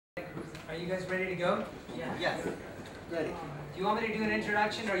Are you guys ready to go? Yeah. Yes. Ready. Do you want me to do an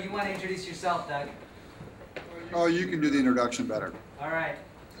introduction, or you want to introduce yourself, Doug? Oh, you can do the introduction better. All right.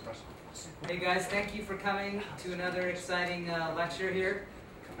 Hey guys, thank you for coming to another exciting lecture here.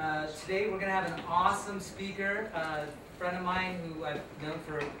 Today we're going to have an awesome speaker, a friend of mine who I've known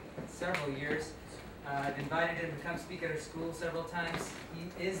for several years. I've invited him to come speak at our school several times.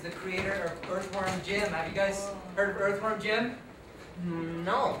 He is the creator of Earthworm Jim. Have you guys heard of Earthworm Jim?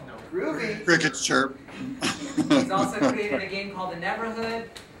 No. Groovy. Crickets chirp. He's also created a game called The Neverhood.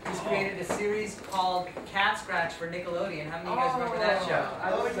 He's created a series called Cat Scratch for Nickelodeon. How many of you guys remember that show?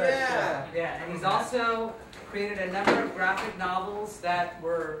 Oh, yeah. Yeah, and he's also created a number of graphic novels that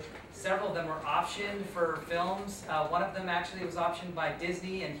were, several of them were optioned for films. One of them actually was optioned by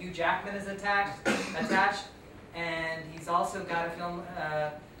Disney, and Hugh Jackman is attached. And he's also got a film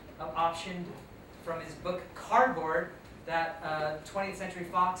optioned from his book Cardboard that 20th Century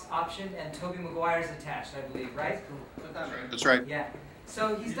Fox optioned, and Tobey Maguire's attached, I believe, right? That's right. Yeah.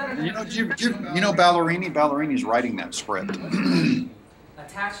 So he's done a... You know Ballerini? Ballerini's writing that script.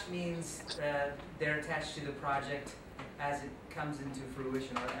 Attached means they're attached to the project as it comes into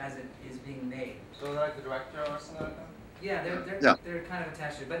fruition, or as it is being made. So they're like the director or something like that? Yeah, they're kind of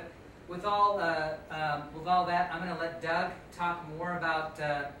attached to it. But with all that, I'm going to let Doug talk more about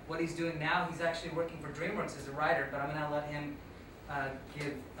what he's doing now. He's actually working for Dreamworks as a writer, but I'm going to let him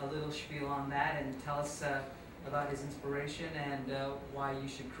give a little spiel on that and tell us about his inspiration and why you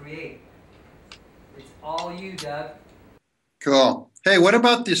should create. It's all you, Doug. Cool. Hey, what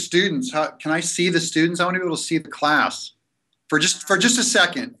about the students? Can I see the students? I want to be able to see the class for just a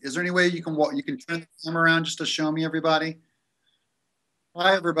second. Is there any way you can turn the camera around just to show me everybody?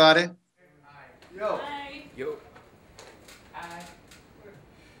 Hi, everybody. Yo. Hi. Yo. Hi.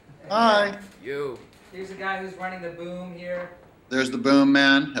 Hi. Yo. Here's a guy who's running the boom here. There's the boom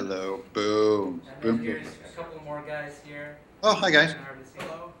man. Hello, boom. And Boom. then here's a couple more guys here. Oh, hi guys. Kinda hard to see.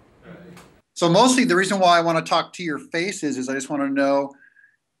 Hello. So mostly the reason why I want to talk to your faces is I just want to know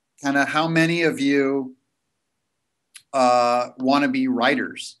kind of how many of you want to be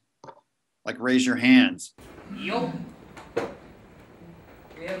writers. Like raise your hands. Yo.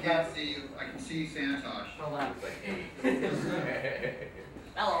 We have guys. see you. I can see Santosh. Hold on.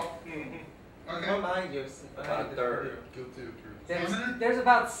 Hello. Okay. Don't mind you. About a third. There's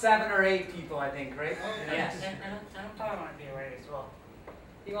about 7 or 8 people, I think, right? Yes, and I probably want to be a writer as well.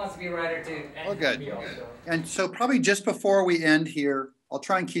 He wants to be a writer too. Oh, good. Me also. And so probably just before we end here, I'll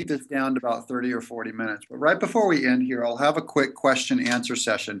try and keep this down to about 30 or 40 minutes. But right before we end here, I'll have a quick question answer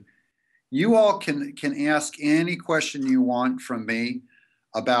session. You all can ask any question you want from me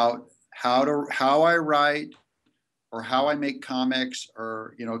about how I write or how I make comics,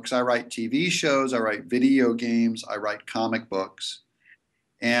 or, because I write TV shows, I write video games, I write comic books.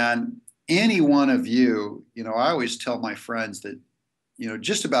 And any one of you, I always tell my friends that,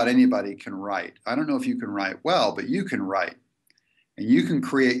 just about anybody can write. I don't know if you can write well, but you can write and you can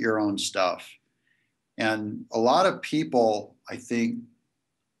create your own stuff. And a lot of people, I think,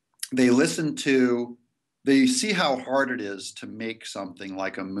 they see how hard it is to make something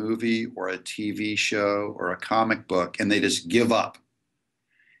like a movie or a TV show or a comic book, and they just give up.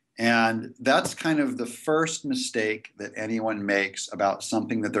 And that's kind of the first mistake that anyone makes about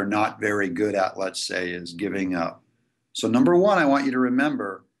something that they're not very good at, let's say, is giving up. So number one, I want you to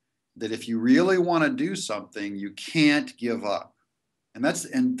remember that if you really want to do something, you can't give up. And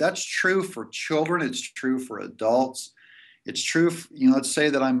that's true for children. It's true for adults. It's true, let's say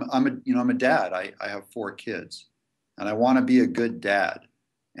that I'm a dad. I have 4 kids and I want to be a good dad.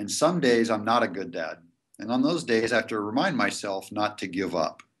 And some days I'm not a good dad. And on those days, I have to remind myself not to give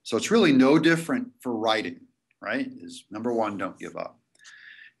up. So it's really no different for writing, right? Is number one, don't give up.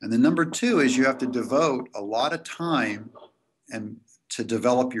 And then number 2 is you have to devote a lot of time and to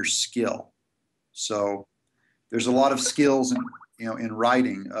develop your skill. So there's a lot of skills in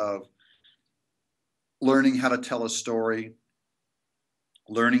writing of learning how to tell a story,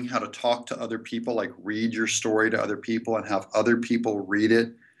 learning how to talk to other people, like read your story to other people and have other people read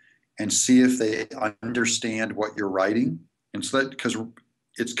it and see if they understand what you're writing. And so that, because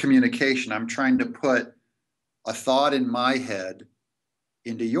it's communication, I'm trying to put a thought in my head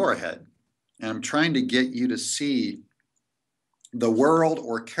into your head. And I'm trying to get you to see the world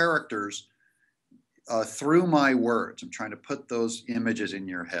or characters through my words. I'm trying to put those images in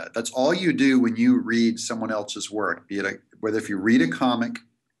your head. That's all you do when you read someone else's work, be it whether if you read a comic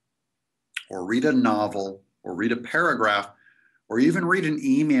or read a novel or read a paragraph or even read an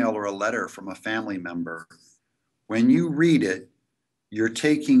email or a letter from a family member. When you read it, you're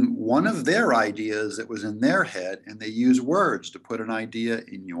taking one of their ideas that was in their head and they use words to put an idea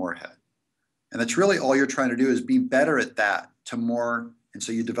in your head. And that's really all you're trying to do, is be better at that to more. And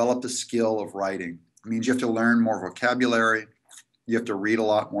so you develop the skill of writing. It means you have to learn more vocabulary. You have to read a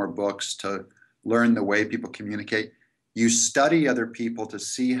lot more books to learn the way people communicate. You study other people to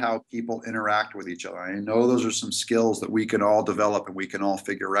see how people interact with each other. I know those are some skills that we can all develop and we can all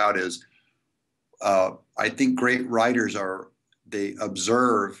figure out. I think great writers they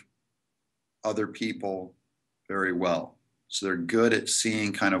observe other people very well. So they're good at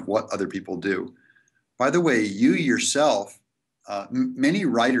seeing kind of what other people do. By the way, you yourself, many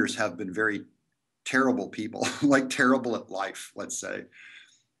writers have been very terrible people, like terrible at life, let's say.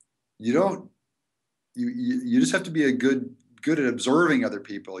 You just have to be good at observing other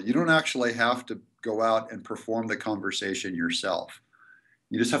people. You don't actually have to go out and perform the conversation yourself.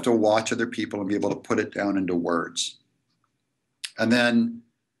 You just have to watch other people and be able to put it down into words. And then,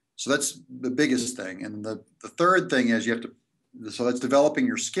 so that's the biggest thing. And the third thing is so that's developing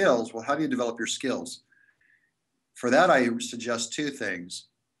your skills. Well, how do you develop your skills? For that, I suggest two things.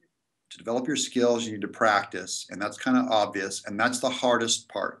 To develop your skills, you need to practice, and that's kind of obvious. And that's the hardest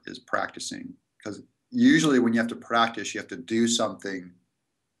part, is practicing. Because usually when you have to practice, you have to do something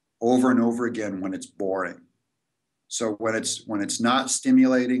over and over again when it's boring. So when it's not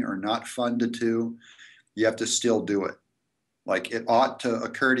stimulating or not fun to do, you have to still do it. Like, it ought to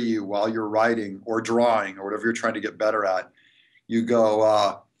occur to you while you're writing or drawing or whatever you're trying to get better at. You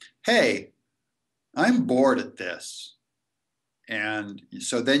go, hey, I'm bored at this. And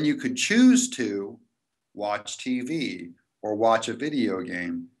so then you could choose to watch TV or watch a video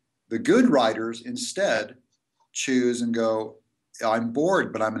game. The good writers instead choose and go, I'm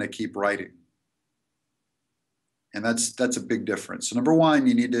bored, but I'm going to keep writing. And that's a big difference. So number one,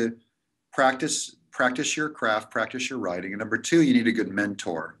 you need to practice your craft, practice your writing. And number two, you need a good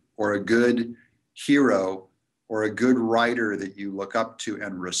mentor or a good hero or a good writer that you look up to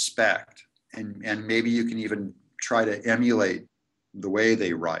and respect. And maybe you can even try to emulate the way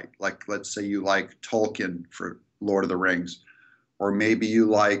they write. Like, let's say you like Tolkien for Lord of the Rings, or maybe you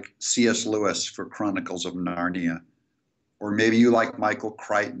like C.S. Lewis for Chronicles of Narnia, or maybe you like Michael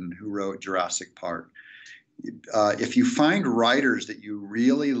Crichton, who wrote Jurassic Park. If you find writers that you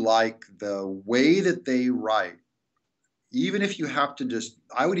really like the way that they write, even if you have to just,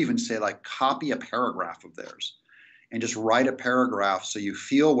 I would even say, like, copy a paragraph of theirs and just write a paragraph so you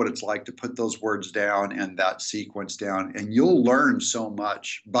feel what it's like to put those words down and that sequence down. And you'll learn so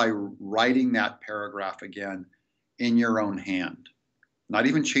much by writing that paragraph again in your own hand, not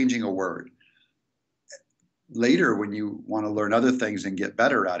even changing a word. Later, when you want to learn other things and get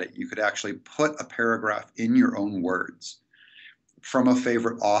better at it, you could actually put a paragraph in your own words from a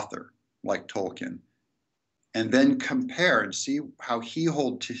favorite author like Tolkien, and then compare and see how he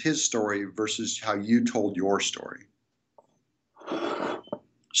told to his story versus how you told your story.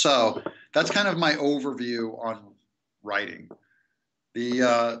 So that's kind of my overview on writing.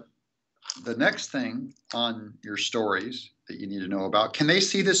 The next thing on your stories that you need to know about, can they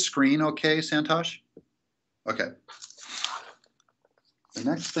see this screen okay, Santosh? Okay. The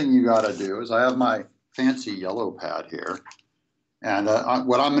next thing you got to do is, I have my fancy yellow pad here. And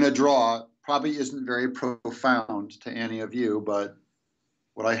what I'm going to draw probably isn't very profound to any of you, but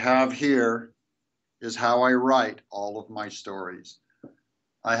what I have here is how I write all of my stories.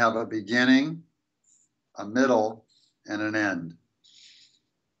 I have a beginning, a middle, and an end.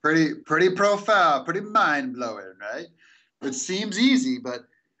 Pretty profound, pretty mind-blowing, right? It seems easy, but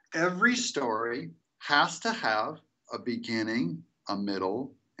every story has to have a beginning, a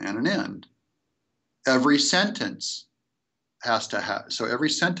middle, and an end. Every sentence has to have, so every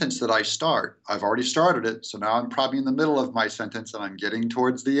sentence that I start, I've already started it, so now I'm probably in the middle of my sentence and I'm getting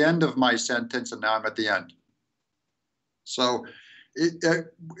towards the end of my sentence, and now I'm at the end. So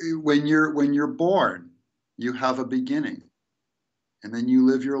when you're born, you have a beginning, and then you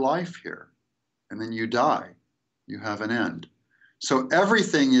live your life here, and then you die, you have an end. So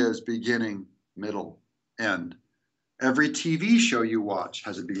everything is beginning, middle, end. Every TV show you watch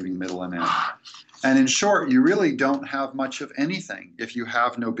has a beginning, middle, and end. And in short, you really don't have much of anything if you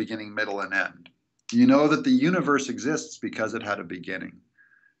have no beginning, middle, and end. You know that the universe exists because it had a beginning.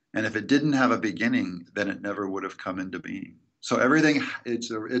 And if it didn't have a beginning, then it never would have come into being. So everything, it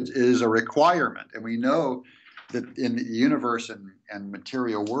is a requirement. And we know that in the universe and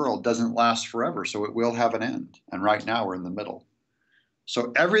material world doesn't last forever, so it will have an end. And right now we're in the middle.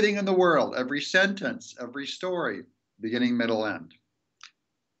 So everything in the world, every sentence, every story, beginning, middle, end.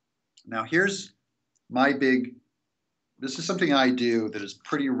 Now here's my this is something I do that is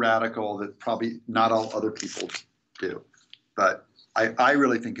pretty radical that probably not all other people do, but I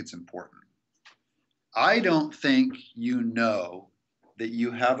really think it's important. I don't think you know that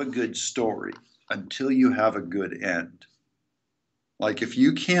you have a good story until you have a good end. Like if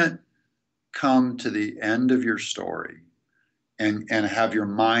you can't come to the end of your story and have your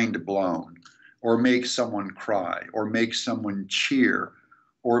mind blown, or make someone cry, or make someone cheer,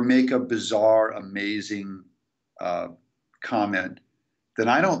 or make a bizarre, amazing comment, then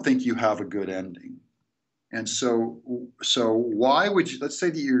I don't think you have a good ending. And so why would you, let's say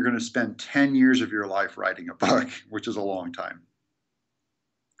that you're going to spend 10 years of your life writing a book, which is a long time.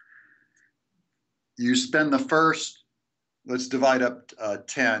 You spend the first, let's divide up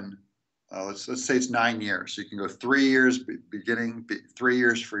 10, let's say it's 9 years. So you can go 3 years beginning, 3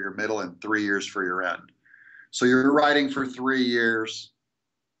 years for your middle, and 3 years for your end. So you're writing for 3 years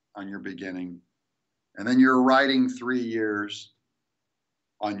on your beginning, and then you're writing 3 years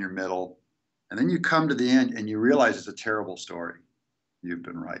on your middle, and then you come to the end and you realize it's a terrible story you've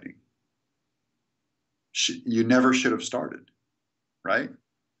been writing. You never should have started, right?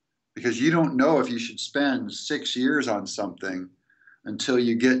 Because you don't know if you should spend 6 years on something until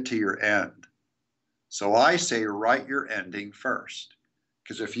you get to your end. So I say write your ending first.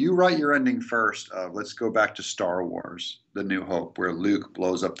 Because if you write your ending first, let's go back to Star Wars, The New Hope, where Luke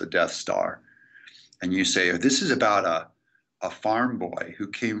blows up the Death Star. And you say, this is about a farm boy who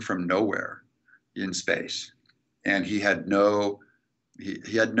came from nowhere in space. And he had no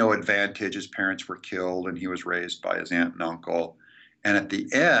advantage. His parents were killed and he was raised by his aunt and uncle. And at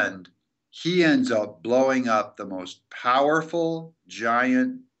the end, he ends up blowing up the most powerful,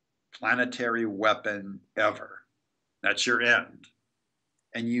 giant planetary weapon ever. That's your end.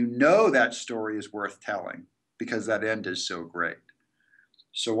 And you know that story is worth telling because that end is so great.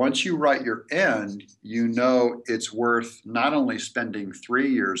 So once you write your end, you know it's worth not only spending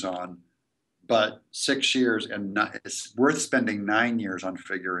 3 years on, but 6 years, and it's worth spending 9 years on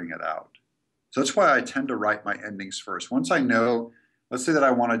figuring it out. So that's why I tend to write my endings first. Once I know, let's say that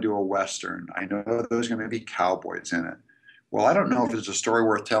I want to do a Western. I know there's going to be cowboys in it. Well, I don't know if it's a story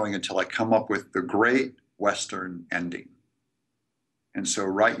worth telling until I come up with the great Western ending. And so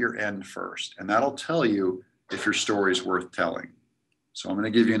write your end first, and that'll tell you if your story is worth telling. So I'm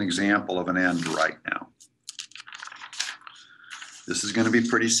going to give you an example of an end right now. This is going to be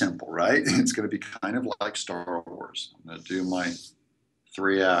pretty simple, right? It's going to be kind of like Star Wars. I'm going to do my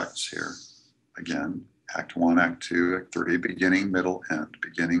 3 acts here. Again, Act 1, Act 2, Act 3, beginning, middle, end,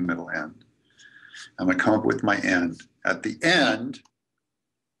 beginning, middle, end. I'm going to come up with my end. At the end,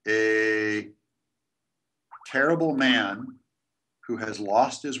 a terrible man who has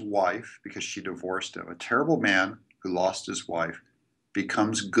lost his wife because she divorced him, a terrible man who lost his wife,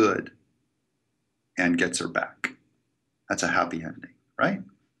 becomes good and gets her back. That's a happy ending, right?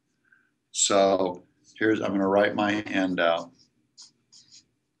 So I'm going to write my end out.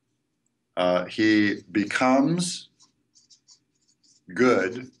 He becomes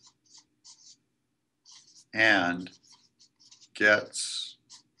good and gets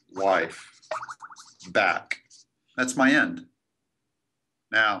wife back. That's my end.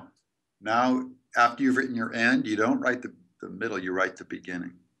 Now after you've written your end, you don't write the middle, you write the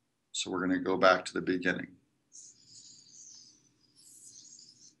beginning. So we're going to go back to the beginning.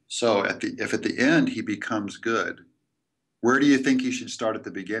 So if at the end he becomes good, where do you think he should start at the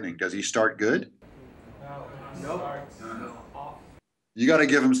beginning? Does he start good? No. You got to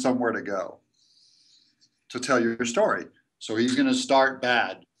give him somewhere to go to tell your story. So he's going to start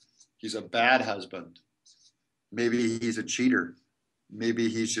bad. He's a bad husband. Maybe he's a cheater. Maybe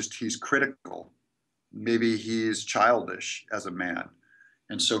he's critical. Maybe he's childish as a man.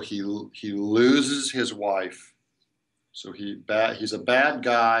 And so he loses his wife. So he's a bad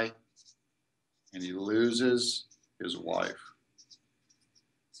guy and he loses his wife.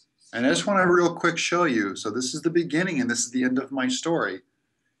 And I just want to real quick show you. So this is the beginning and this is the end of my story.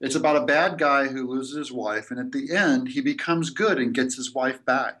 It's about a bad guy who loses his wife, and at the end he becomes good and gets his wife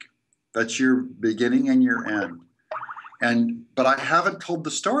back. That's your beginning and your end. But I haven't told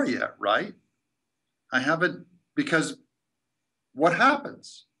the story yet, right? I haven't, because what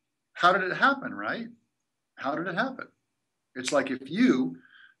happens? How did it happen, right? How did it happen? It's like if you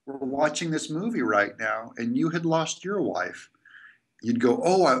were watching this movie right now and you had lost your wife, you'd go,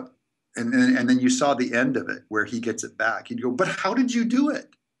 and then you saw the end of it where he gets it back. You'd go, but how did you do it?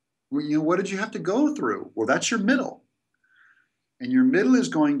 Well, what did you have to go through? Well, that's your middle. And your middle is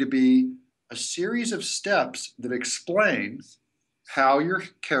going to be a series of steps that explains how your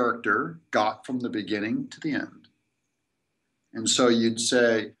character got from the beginning to the end. And so you'd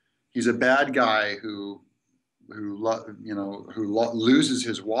say he's a bad guy who loses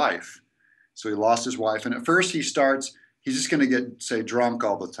his wife. So he lost his wife, and at first he's just going to get, say, drunk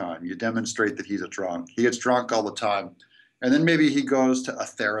all the time. You demonstrate that he's a drunk. He gets drunk all the time, And then maybe he goes to a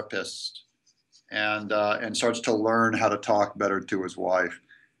therapist and starts to learn how to talk better to his wife.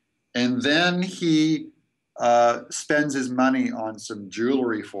 And then he spends his money on some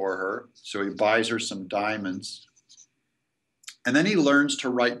jewelry for her. So he buys her some diamonds. And then he learns to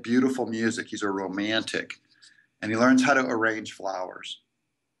write beautiful music. He's a romantic. And he learns how to arrange flowers.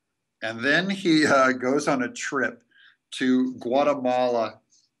 And then he goes on a trip to Guatemala,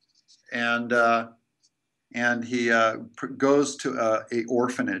 and he goes to a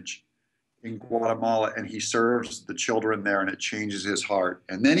orphanage in Guatemala, and he serves the children there, and it changes his heart.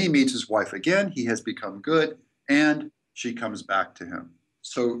 And then he meets his wife again. He has become good, and she comes back to him.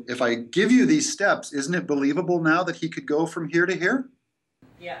 So if I give you these steps, isn't it believable now that he could go from here to here?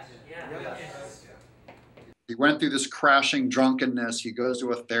 Yes. Yeah. He went through this crashing drunkenness. He goes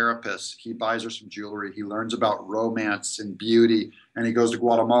to a therapist. He buys her some jewelry. He learns about romance and beauty, and he goes to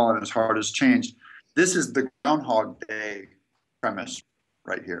Guatemala, and his heart has changed. This is the Groundhog Day premise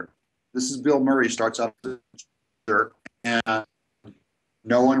right here. This is Bill Murray, starts out as a jerk, and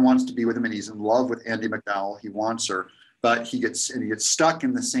no one wants to be with him, and he's in love with Andy McDowell. He wants her, but he gets stuck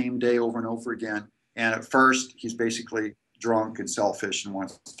in the same day over and over again. And at first, he's basically drunk and selfish and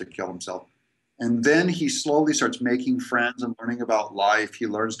wants to kill himself. And then he slowly starts making friends and learning about life. He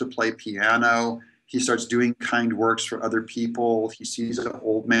learns to play piano. He starts doing kind works for other people. He sees an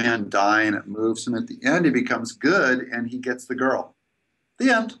old man die, and it moves him. At the end, he becomes good, and he gets the girl.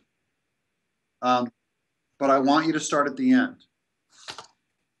 The end. But I want you to start at the end.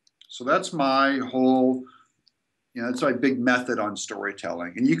 So that's my whole, that's my big method on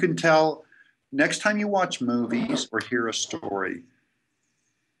storytelling. And you can tell next time you watch movies or hear a story,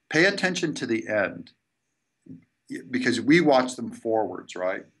 pay attention to the end, because we watch them forwards,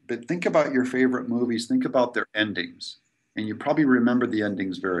 right? But think about your favorite movies, think about their endings, and you probably remember the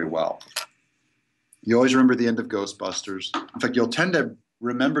endings very well. You always remember the end of Ghostbusters. In fact, you'll tend to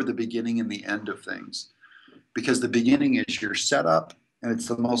remember the beginning and the end of things, because the beginning is your setup, and it's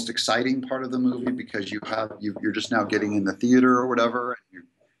the most exciting part of the movie, because you're just now getting in the theater or whatever, and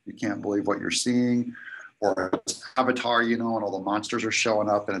you can't believe what you're seeing. Or it's Avatar, and all the monsters are showing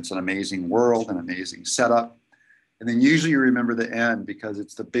up, and it's an amazing world, an amazing setup. And then usually you remember the end, because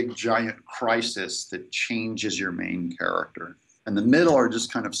it's the big giant crisis that changes your main character. And the middle are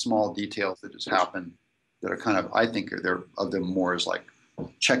just kind of small details that just happen that are kind of, I think they're of them more as like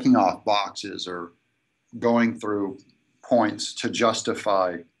checking off boxes or going through points to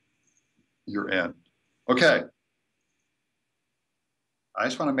justify your end. Okay. I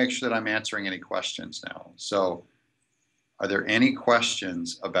just want to make sure that I'm answering any questions now. So are there any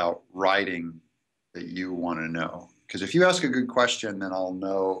questions about writing that you want to know? Because if you ask a good question, then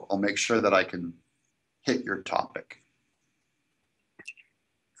I'll make sure that I can hit your topic.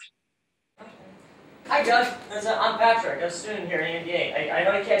 Hi, Doug. I'm Patrick. I'm a student here at AMDA. I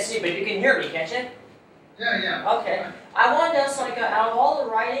know you can't see, but you can hear me, can't you? Yeah. Okay. I wanted to ask, out of all the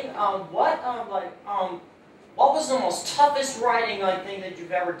writing, what was the most toughest writing thing that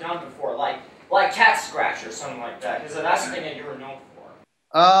you've ever done before, like cat scratch or something like that? Because that's the thing that you were known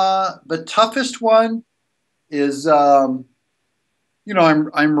for. The toughest one is, I'm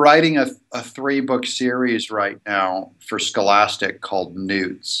writing a 3-book series right now for Scholastic called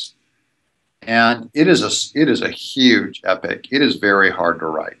Newts, and it is a huge epic. It is very hard to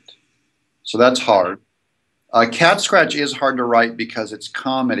write, so that's hard. Cat Scratch is hard to write because it's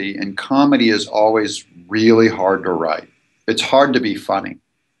comedy, and comedy is always really hard to write. It's hard to be funny.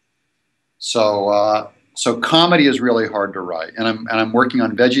 So comedy is really hard to write, and I'm working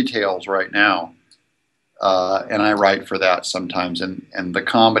on Veggie Tales right now, and I write for that sometimes, and the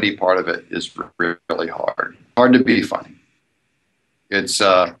comedy part of it is really hard to be funny. It's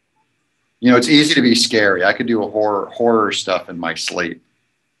it's easy to be scary. I could do a horror stuff in my sleep.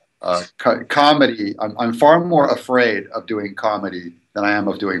 Comedy, I'm far more afraid of doing comedy than I am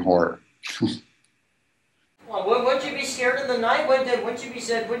of doing horror. Well, wouldn't you be scared in the night? Wouldn't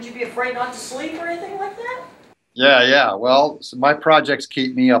you be afraid not to sleep or anything like that? Yeah. Well, so my projects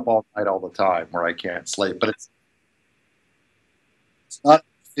keep me up all night all the time where I can't sleep. But it's not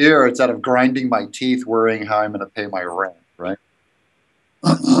fear. It's out of grinding my teeth worrying how I'm going to pay my rent, right?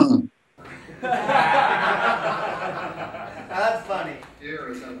 That's funny. Fear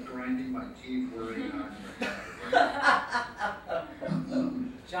is out of grinding my teeth worrying how I'm going to pay my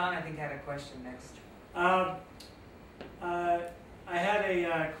rent. John, I think had a question next. I had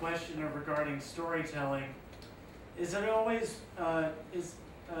a question regarding storytelling. Is it always,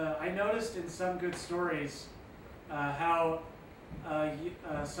 I noticed in some good stories how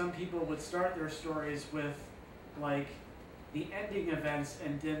some people would start their stories with the ending events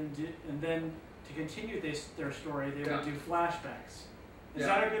and then to continue their story, they would do flashbacks. Is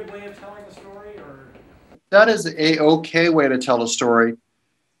that a good way of telling a story, or? That is a okay way to tell a story.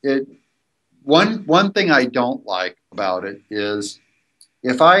 One thing I don't like about it is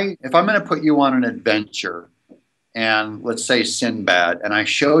if I'm going to put you on an adventure, and let's say Sinbad, and I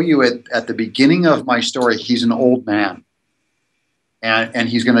show you at the beginning of my story, he's an old man, and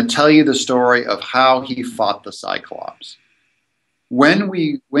he's going to tell you the story of how he fought the Cyclops. When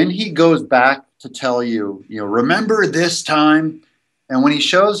he goes back to tell you, remember this time, and when he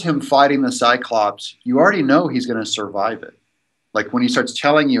shows him fighting the Cyclops, you already know he's going to survive it. Like when he starts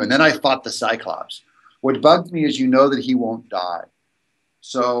telling you, and then I fought the Cyclops. What bugs me is you know that he won't die.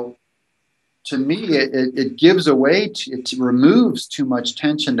 So to me, it gives away, it removes too much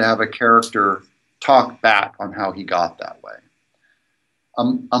tension to have a character talk back on how he got that way.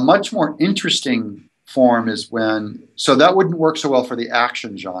 A much more interesting form is so that wouldn't work so well for the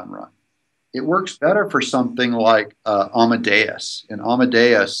action genre. It works better for something like Amadeus. In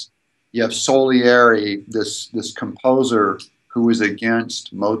Amadeus, you have Salieri, this composer who is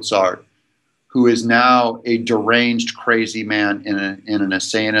against Mozart, who is now a deranged, crazy man in an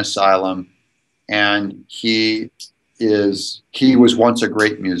insane asylum, and he was once a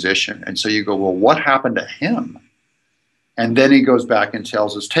great musician. And so you go, well, what happened to him? And then he goes back and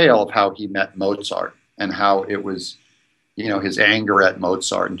tells his tale of how he met Mozart and how it was, his anger at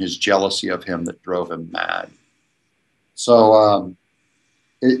Mozart and his jealousy of him that drove him mad. So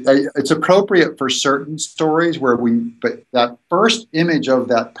it's appropriate for certain stories but that first image of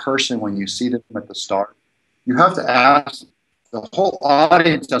that person when you see them at the start, you have to ask, the whole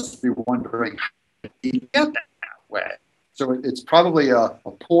audience has to be wondering, how did he get that way? So it's probably a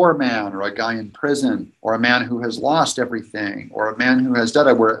poor man or a guy in prison or a man who has lost everything or a man who has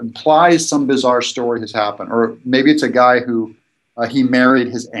died, where it implies some bizarre story has happened. Or maybe it's a guy who he married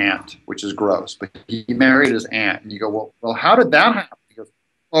his aunt, which is gross, but he married his aunt. And you go, well, how did that happen? He goes,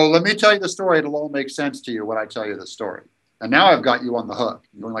 oh, let me tell you the story. It'll all make sense to you when I tell you the story. And now I've got you on the hook.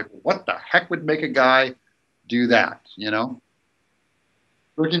 You're going like, what the heck would make a guy do that, It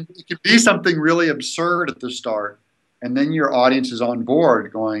can be something really absurd at the start. And then your audience is on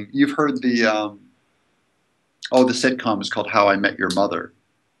board going, you've heard the sitcom is called How I Met Your Mother.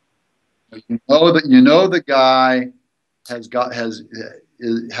 The guy has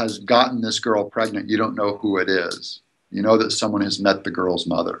gotten this girl pregnant. You don't know who it is. You know that someone has met the girl's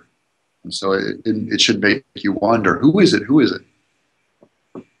mother. And so it should make you wonder, who is it? Who is it?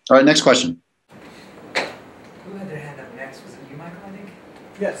 All right, next question. Who had their hand up next? Was it you, Michael, I think?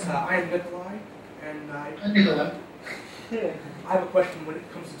 Yes, I am Nikolai, and I have a question when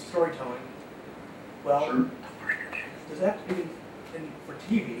it comes to storytelling. Well, Sure. Does it have to be for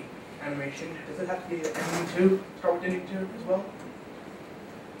TV animation? Does it have to be ending too? Start with ending too as well?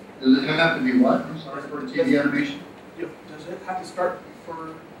 Does it have to be what? I'm sorry, for TV animation? Does it have to start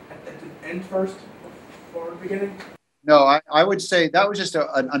at the end first or the beginning? No, I would say that was just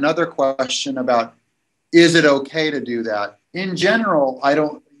another question about, is it okay to do that? In general,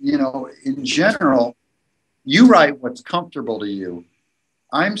 in general, you write what's comfortable to you.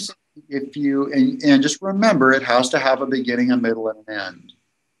 I'm saying if you, and just remember, it has to have a beginning, a middle, and an end.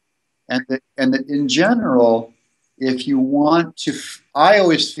 And that in general, if you want to, I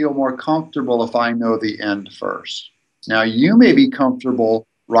always feel more comfortable if I know the end first. Now, you may be comfortable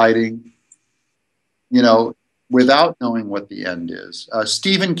writing, without knowing what the end is.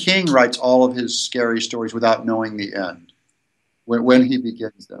 Stephen King writes all of his scary stories without knowing the end when he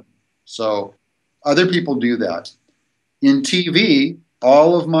begins them. So other people do that. In TV,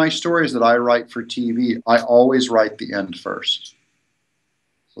 all of my stories that I write for TV, I always write the end first.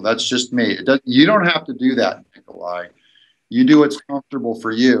 So that's just me. You don't have to do that, Nikolai. You do what's comfortable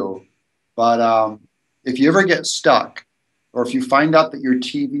for you. But if you ever get stuck, or if you find out that your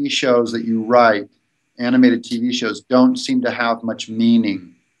TV shows that you write, animated TV shows, don't seem to have much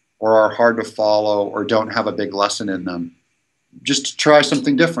meaning or are hard to follow or don't have a big lesson in them, just try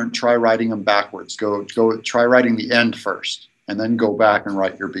something different. Try writing them backwards. Try writing the end first and then go back and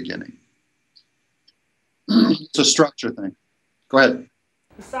write your beginning. It's a structure thing. Go ahead.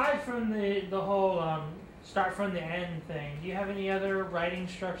 Aside from the whole start from the end thing, do you have any other writing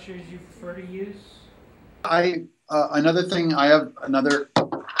structures you prefer to use? Another thing,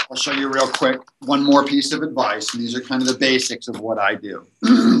 I'll show you real quick, one more piece of advice, and these are kind of the basics of what I do.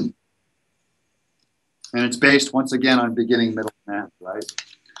 And it's based, once again, on beginning, middle, and end, right?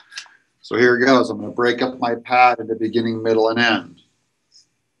 So here it goes. I'm going to break up my pad into beginning, middle, and end.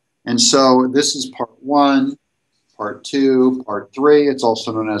 And so this is part 1, part 2, part 3. It's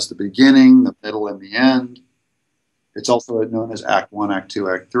also known as the beginning, the middle, and the end. It's also known as Act 1, Act 2,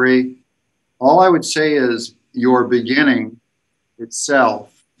 Act 3. all I would say is your beginning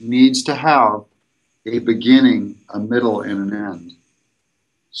itself needs to have a beginning, a middle, and an end.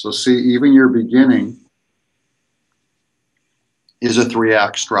 So see, even your beginning is a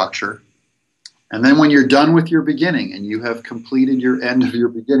 3-act structure. And then when you're done with your beginning and you have completed your end of your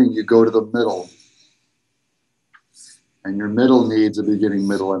beginning, you go to the middle. And your middle needs a beginning,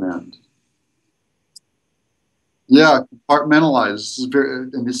 middle, and end. Yeah, compartmentalize.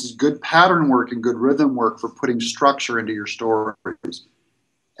 This is good pattern work and good rhythm work for putting structure into your stories.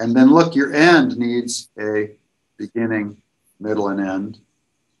 And then look, your end needs a beginning, middle, and end.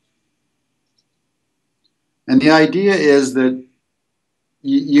 And the idea is that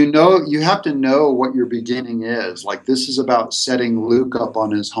you have to know what your beginning is. Like, this is about setting Luke up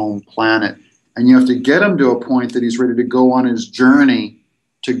on his home planet. And you have to get him to a point that he's ready to go on his journey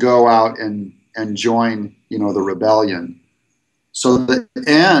to go out and join, the rebellion. So the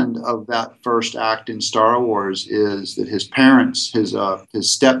end of that first act in Star Wars is that his parents, his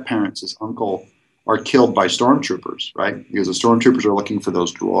step-parents, his uncle, are killed by stormtroopers, right? Because the stormtroopers are looking for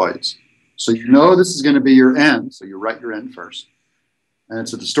those droids. So you know this is going to be your end, so you write your end first. And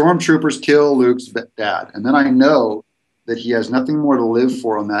so the stormtroopers kill Luke's dad. And then I know that he has nothing more to live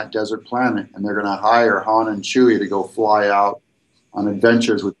for on that desert planet, and they're going to hire Han and Chewie to go fly out on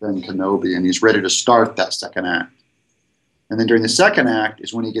adventures with Ben Kenobi, and he's ready to start that second act. And then during the second act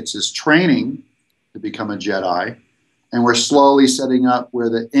is when he gets his training to become a Jedi, and we're slowly setting up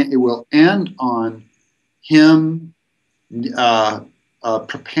where it will end on him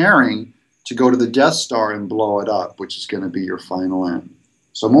preparing to go to the Death Star and blow it up, which is going to be your final end.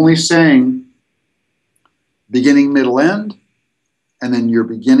 So I'm only saying beginning, middle, end, and then your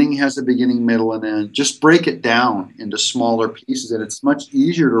beginning has a beginning, middle, and end. Just break it down into smaller pieces, and it's much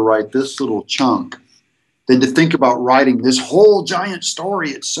easier to write this little chunk than to think about writing this whole giant story.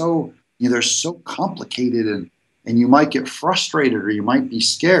 It's so, they're so complicated, and you might get frustrated or you might be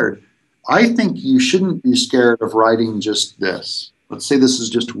scared. I think you shouldn't be scared of writing just this. Let's say this is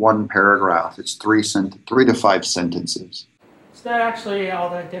just one paragraph. It's 3 to 5 sentences. It's not actually all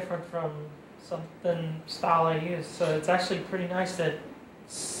that different from something style I use, so it's actually pretty nice that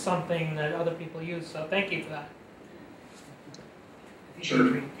something that other people use, so thank you for that.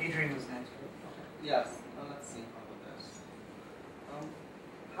 Sure. Adrian was next. Yes, let's see how about this.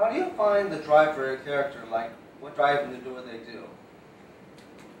 How do you find the drive for your character? Like, what drives them to do what they do?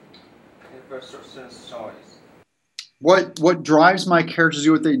 For certain stories. What drives my characters to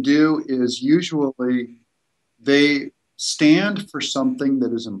do what they do is usually they stand for something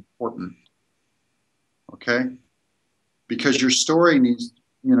that is important. Okay? Because your story needs,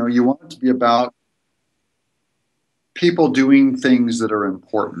 you want it to be about people doing things that are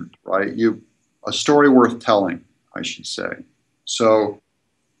important, right? A story worth telling, I should say. So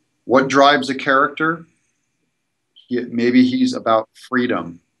what drives a character? Maybe he's about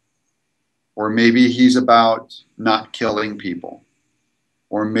freedom, or maybe he's about not killing people,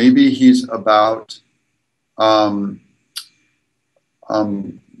 or maybe he's about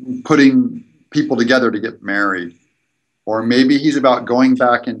putting people together to get married, or maybe he's about going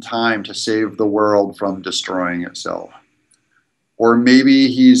back in time to save the world from destroying itself, or maybe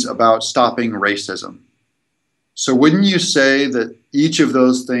he's about stopping racism. So wouldn't you say that each of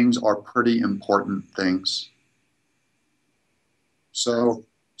those things are pretty important things? So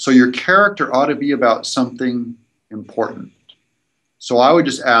your character ought to be about something important. So I would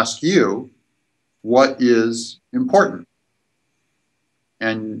just ask you, what is important?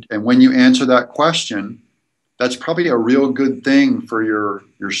 And when you answer that question, that's probably a real good thing for your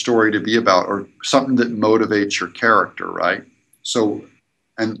story to be about, or something that motivates your character, right? So,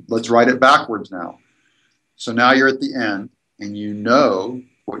 and let's write it backwards now. So now you're at the end, and you know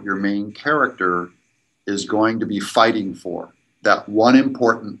what your main character is going to be fighting for, that one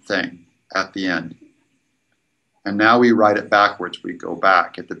important thing at the end. And now we write it backwards. We go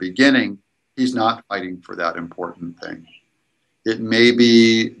back. At the beginning, he's not fighting for that important thing. It may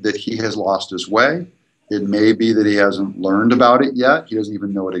be that he has lost his way. It may be that he hasn't learned about it yet. He doesn't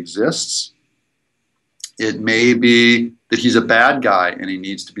even know it exists. It may be that he's a bad guy and he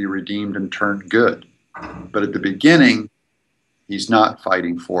needs to be redeemed and turned good. But at the beginning, he's not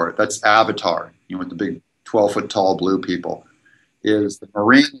fighting for it. That's Avatar, with the big 12-foot tall blue people. Is the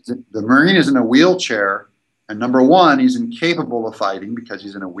Marine is in a wheelchair, and number one, he's incapable of fighting because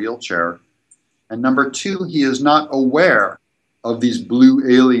he's in a wheelchair. And number two, he is not aware of these blue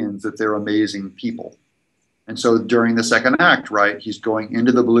aliens, that they're amazing people. And so during the second act, right, he's going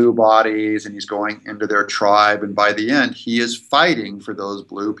into the blue bodies and he's going into their tribe. And by the end, he is fighting for those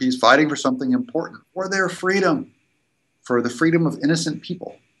blue. He's fighting for something important, for their freedom, for the freedom of innocent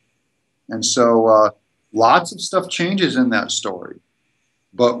people. And so lots of stuff changes in that story.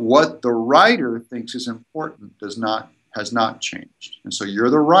 But what the writer thinks is important has not changed. And so you're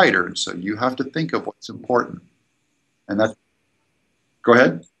the writer, and so you have to think of what's important. And that's, go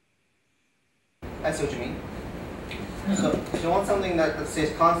ahead. I see what you mean. So if you want something that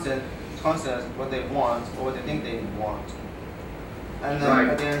stays constant is what they want or what they think they want. And then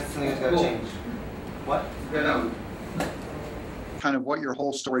at the end, something's got to change. What? Kind of what your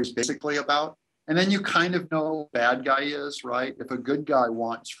whole story is basically about. And then you kind of know who the bad guy is, right? If a good guy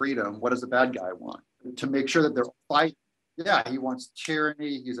wants freedom, what does the bad guy want? To make sure that they're fighting. Yeah, he wants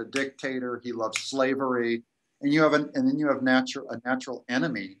tyranny. He's a dictator. He loves slavery. And then you have a natural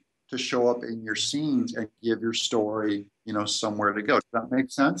enemy to show up in your scenes and give your story, somewhere to go. Does that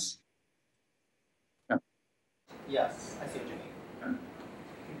make sense? Yeah. Yes, I see what you mean.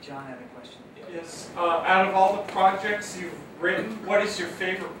 I think John had a question. Yes. Out of all the projects you've written, what is your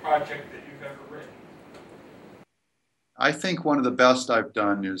favorite project that you've ever written? I think one of the best I've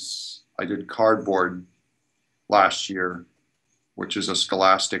done is I did Cardboard last year, which is a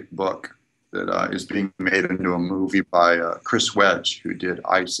scholastic book that is being made into a movie by Chris Wedge, who did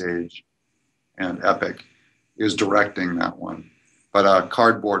Ice Age and Epic, is directing that one. But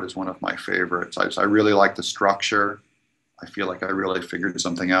Cardboard is one of my favorites. I really like the structure. I feel like I really figured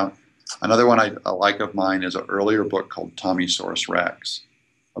something out. Another one I like of mine is an earlier book called Tommysaurus Rex,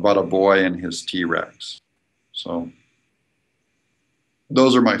 about a boy and his T-Rex. So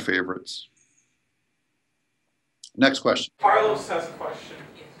those are my favorites. Next question. Carlos has a question.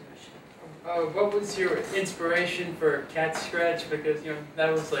 What was your inspiration for Cat Scratch? Because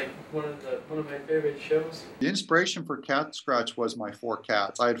that was like one of my favorite shows. The inspiration for Cat Scratch was my 4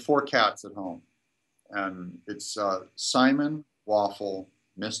 cats. I had 4 cats at home, and it's Simon, Waffle,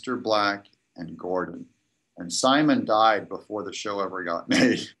 Mr. Black, and Gordon. And Simon died before the show ever got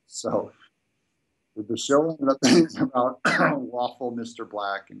made. So the show ended up being about Waffle, Mr.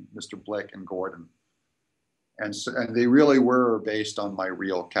 Black, and Mr. Blick, and Gordon. And they really were based on my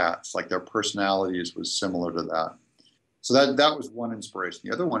real cats. Like their personalities was similar to that. So that was one inspiration.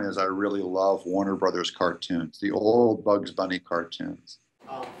 The other one is I really love Warner Brothers cartoons, the old Bugs Bunny cartoons.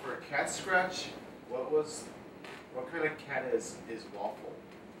 For Cat Scratch, what kind of cat is Waffle?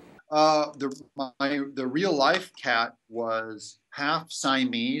 The real life cat was half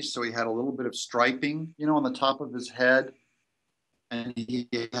Siamese, so he had a little bit of striping, on the top of his head. And he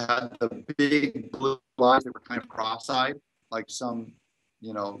had the big blue eyes that were kind of cross-eyed, like some,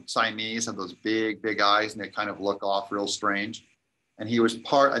 Siamese have those big, big eyes, and they kind of look off real strange. And he was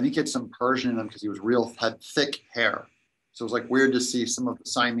I think he had some Persian in him because he was had thick hair. So it was like weird to see some of the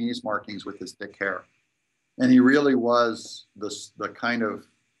Siamese markings with his thick hair. And he really was the kind of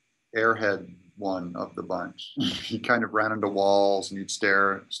airhead one of the bunch. He kind of ran into walls and he'd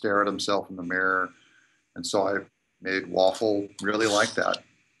stare at himself in the mirror. And so I made Waffle really like that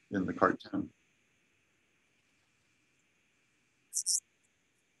in the cartoon.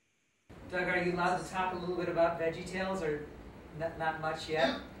 Doug, are you allowed to talk a little bit about Veggie Tales, or not much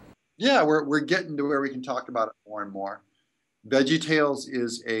yet? Yeah, we're getting to where we can talk about it more and more. Veggie Tales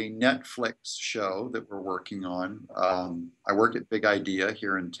is a Netflix show that we're working on. I work at Big Idea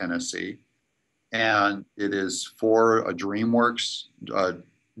here in Tennessee, and it is for a DreamWorks.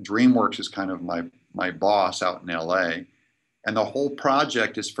 DreamWorks is kind of my boss out in LA, and the whole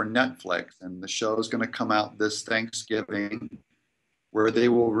project is for Netflix, and the show is going to come out this Thanksgiving, where they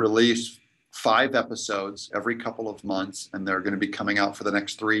will release 5 episodes every couple of months, and they're going to be coming out for the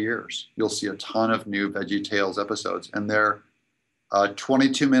next 3 years. You'll see a ton of new Veggie Tales episodes, and they're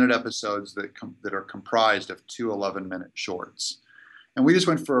 22-minute episodes that are comprised of 2 11-minute shorts. And we just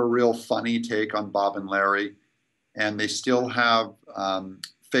went for a real funny take on Bob and Larry, and they still have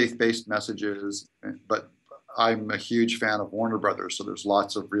faith-based messages, but I'm a huge fan of Warner Brothers, so there's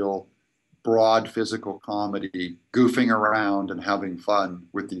lots of real broad physical comedy, goofing around and having fun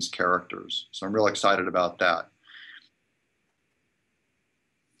with these characters. So I'm real excited about that.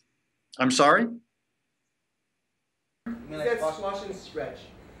 I'm sorry? That's Squash and Stretch.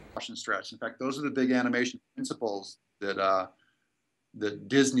 Squash and Stretch. In fact, those are the big animation principles that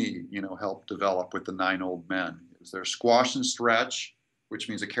Disney, helped develop with the 9 Old Men. Is there Squash and Stretch, which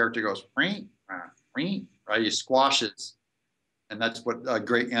means a character goes, right? He squashes. And that's what a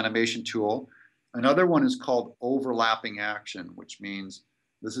great animation tool. Another one is called overlapping action, which means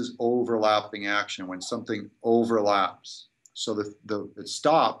this is overlapping action when something overlaps. So it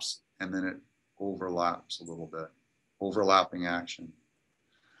stops and then it overlaps a little bit. Overlapping action.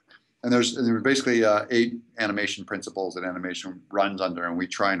 And there's basically 8 animation principles that animation runs under, and we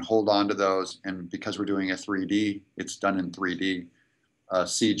try and hold on to those. And because we're doing a 3D, it's done in 3D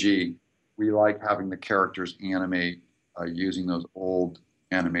CG. we like having the characters animate using those old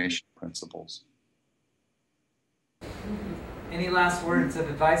animation principles. Any last words of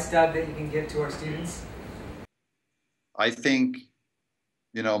advice, Doug, that you can give to our students? I think,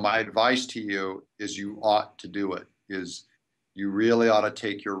 you know, my advice to you is you ought to do it, is you really ought to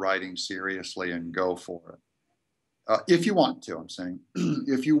take your writing seriously and go for it. If you want to, I'm saying,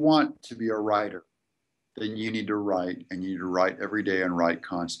 if you want to be a writer, then you need to write, and you need to write every day and write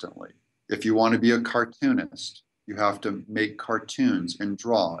constantly. If you want to be a cartoonist, you have to make cartoons and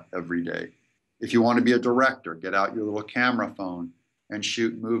draw every day. If you want to be a director, get out your little camera phone and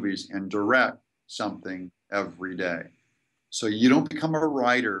shoot movies and direct something every day. So you don't become a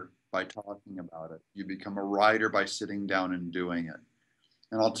writer by talking about it. You become a writer by sitting down and doing it.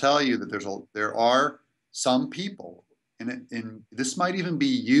 And I'll tell you that there are some people, and this might even be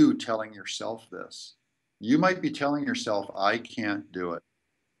you telling yourself this. You might be telling yourself, I can't do it.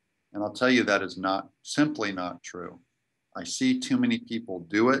 And I'll tell you that is simply not true. I see too many people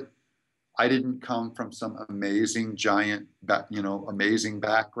do it. I didn't come from some amazing giant, amazing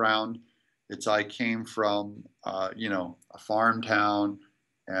background. I came from, a farm town,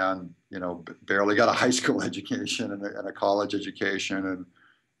 and, barely got a high school education and a college education. And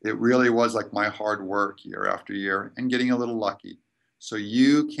it really was like my hard work year after year and getting a little lucky. So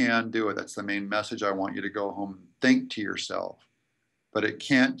you can do it. That's the main message I want you to go home and think to yourself. But it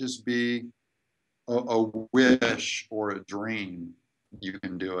can't just be a wish or a dream. You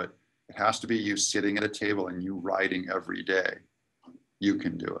can do it. It has to be you sitting at a table and you writing every day. You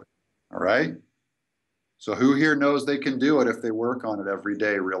can do it. All right? So who here knows they can do it if they work on it every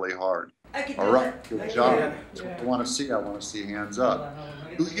day really hard? I can do All right, it. good job. That's what I want to see. I want to see hands up.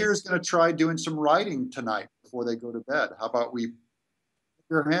 Who here is going to try doing some writing tonight before they go to bed? How about we put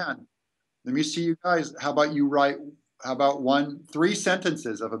your hand? Let me see you guys. How about you write, three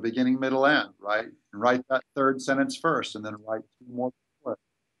sentences of a beginning, middle, end, right? And write that third sentence first, and then write two more.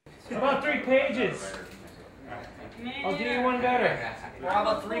 How about 3 pages? I'll do you one better. How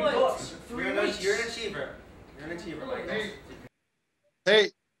about 3 books? You're an achiever. You're an achiever, like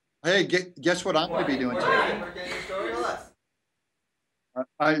Hey, guess what I'm going to be doing today? We're getting a story less.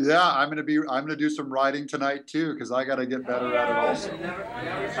 I'm going to do some writing tonight too, because I got to get better at it also.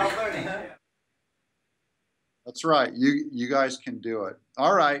 Never stop learning. That's right. You guys can do it.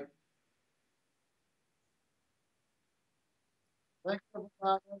 All right. Thanks,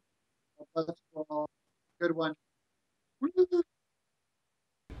 everybody. Good one.